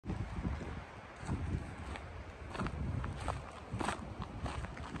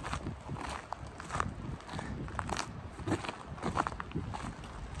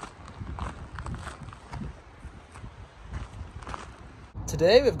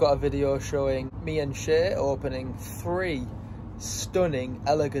Today we've got a video showing me and Shay opening 3 stunning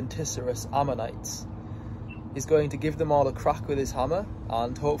Eleganticerous ammonites. He's going to give them all a crack with his hammer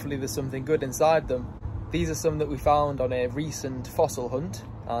and hopefully there's something good inside them. These are some that we found on a recent fossil hunt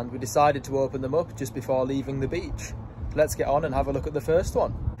and we decided to open them up just before leaving the beach. Let's get on and have a look at the first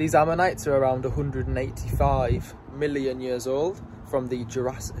one. These ammonites are around 185 million years old from the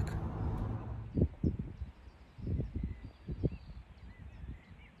Jurassic.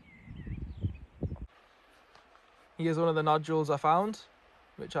 Here's one of the nodules I found,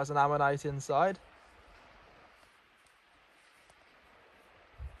 which has an ammonite inside.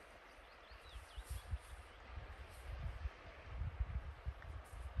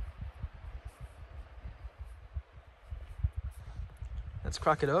 Let's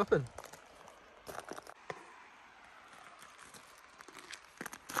crack it open.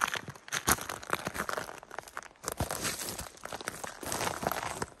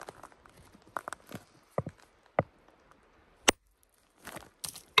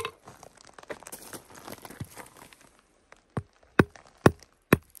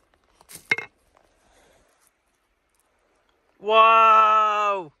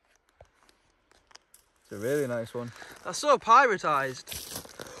 Wow! It's a really nice one. That's so pyretized.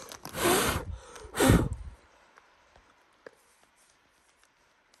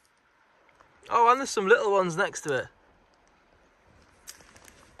 Oh, and there's some little ones next to it.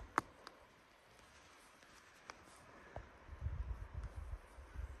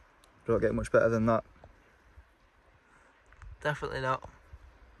 Don't get much better than that. Definitely not.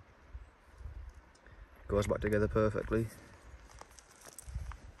 Goes back together perfectly.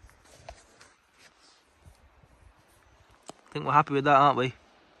 I think we're happy with that, aren't we?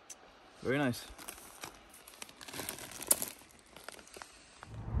 Very nice.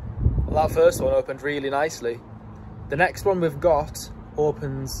 Well, that first one opened really nicely. The next one we've got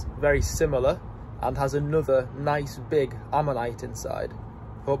opens very similar and has another nice big ammonite inside.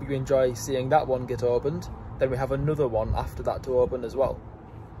 Hope you enjoy seeing that one get opened. Then we have another one after that to open as well.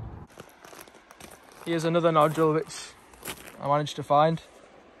 Here's another nodule which I managed to find.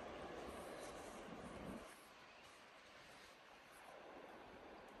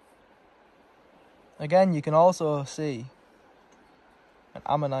 Again, you can also see an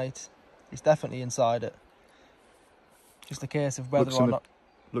ammonite is definitely inside it. Just a case of whether or not...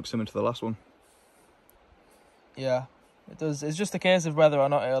 Looks similar to the last one. Yeah, it does. It's just a case of whether or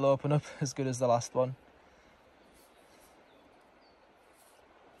not it'll open up as good as the last one.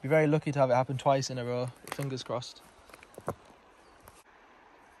 Be very lucky to have it happen twice in a row. Fingers crossed.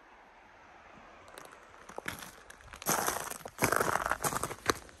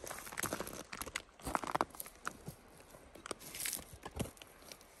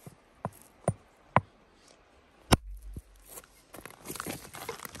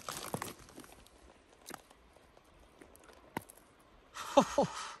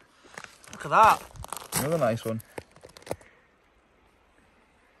 Look at that. Another nice one.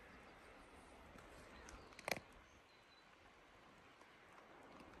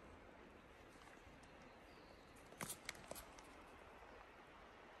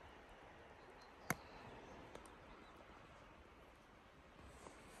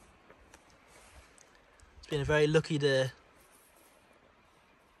 It's been a very lucky day.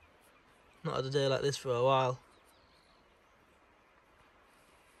 Not had a day like this for a while.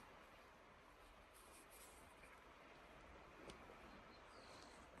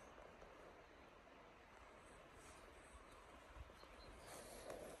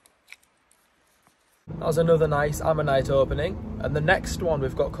 That was another nice ammonite opening, and the next one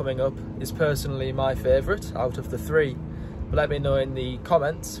we've got coming up is personally my favourite out of the 3. But let me know in the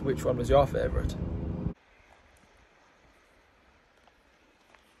comments which one was your favourite.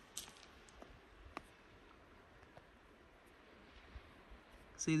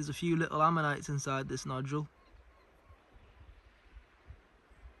 See, there's a few little ammonites inside this nodule.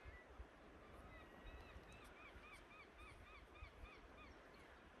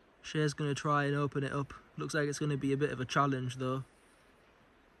 Shay's going to try and open it up. Looks like it's going to be a bit of a challenge though.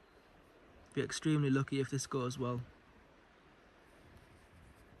 Be extremely lucky if this goes well.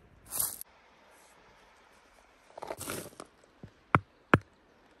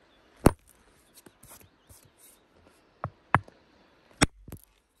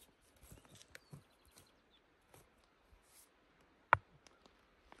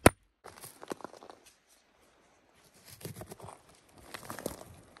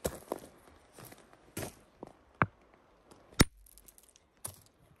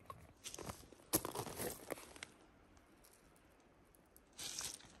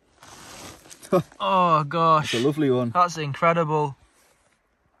 Oh gosh. It's a lovely one. That's incredible.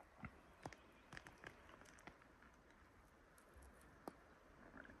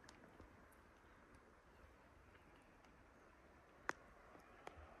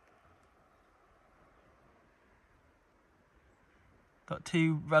 Got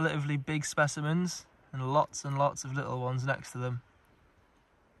two relatively big specimens and lots of little ones next to them.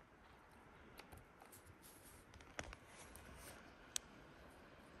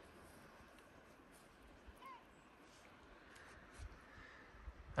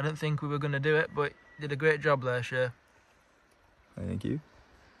 I didn't think we were going to do it, but you did a great job there, Shay. Thank you.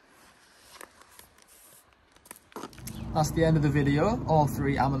 That's the end of the video. All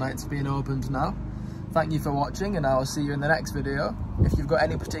three ammonites being opened now. Thank you for watching, and I'll see you in the next video. If you've got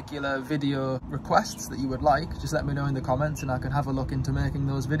any particular video requests that you would like, just let me know in the comments and I can have a look into making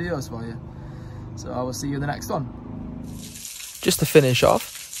those videos for you. So I will see you in the next one. Just to finish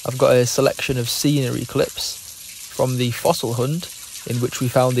off, I've got a selection of scenery clips from the fossil hunt in which we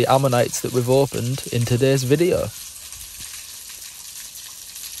found the ammonites that we've opened in today's video.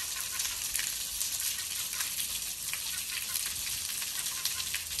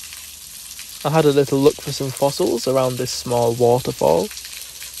 I had a little look for some fossils around this small waterfall.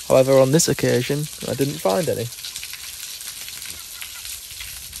 However, on this occasion, I didn't find any.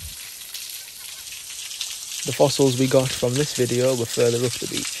 The fossils we got from this video were further up the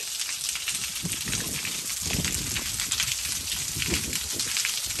beach.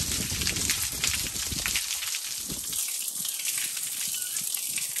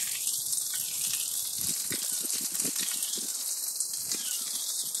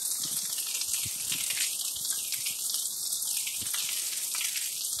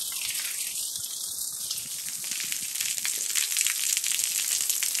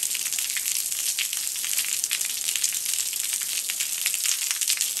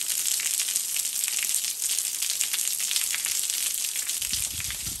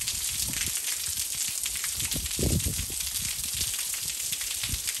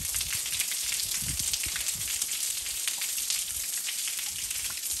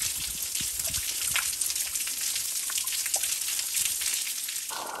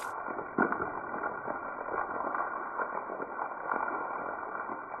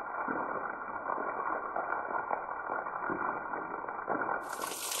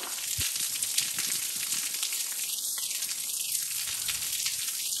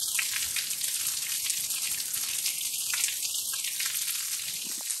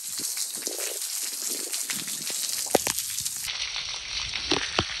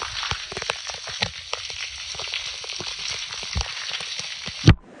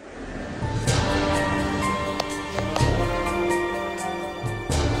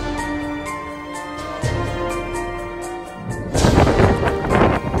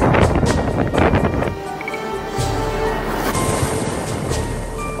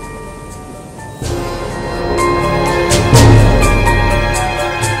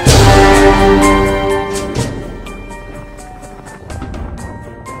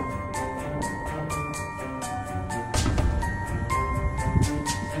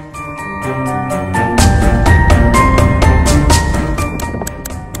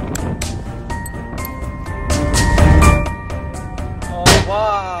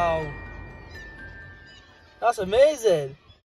 That's amazing!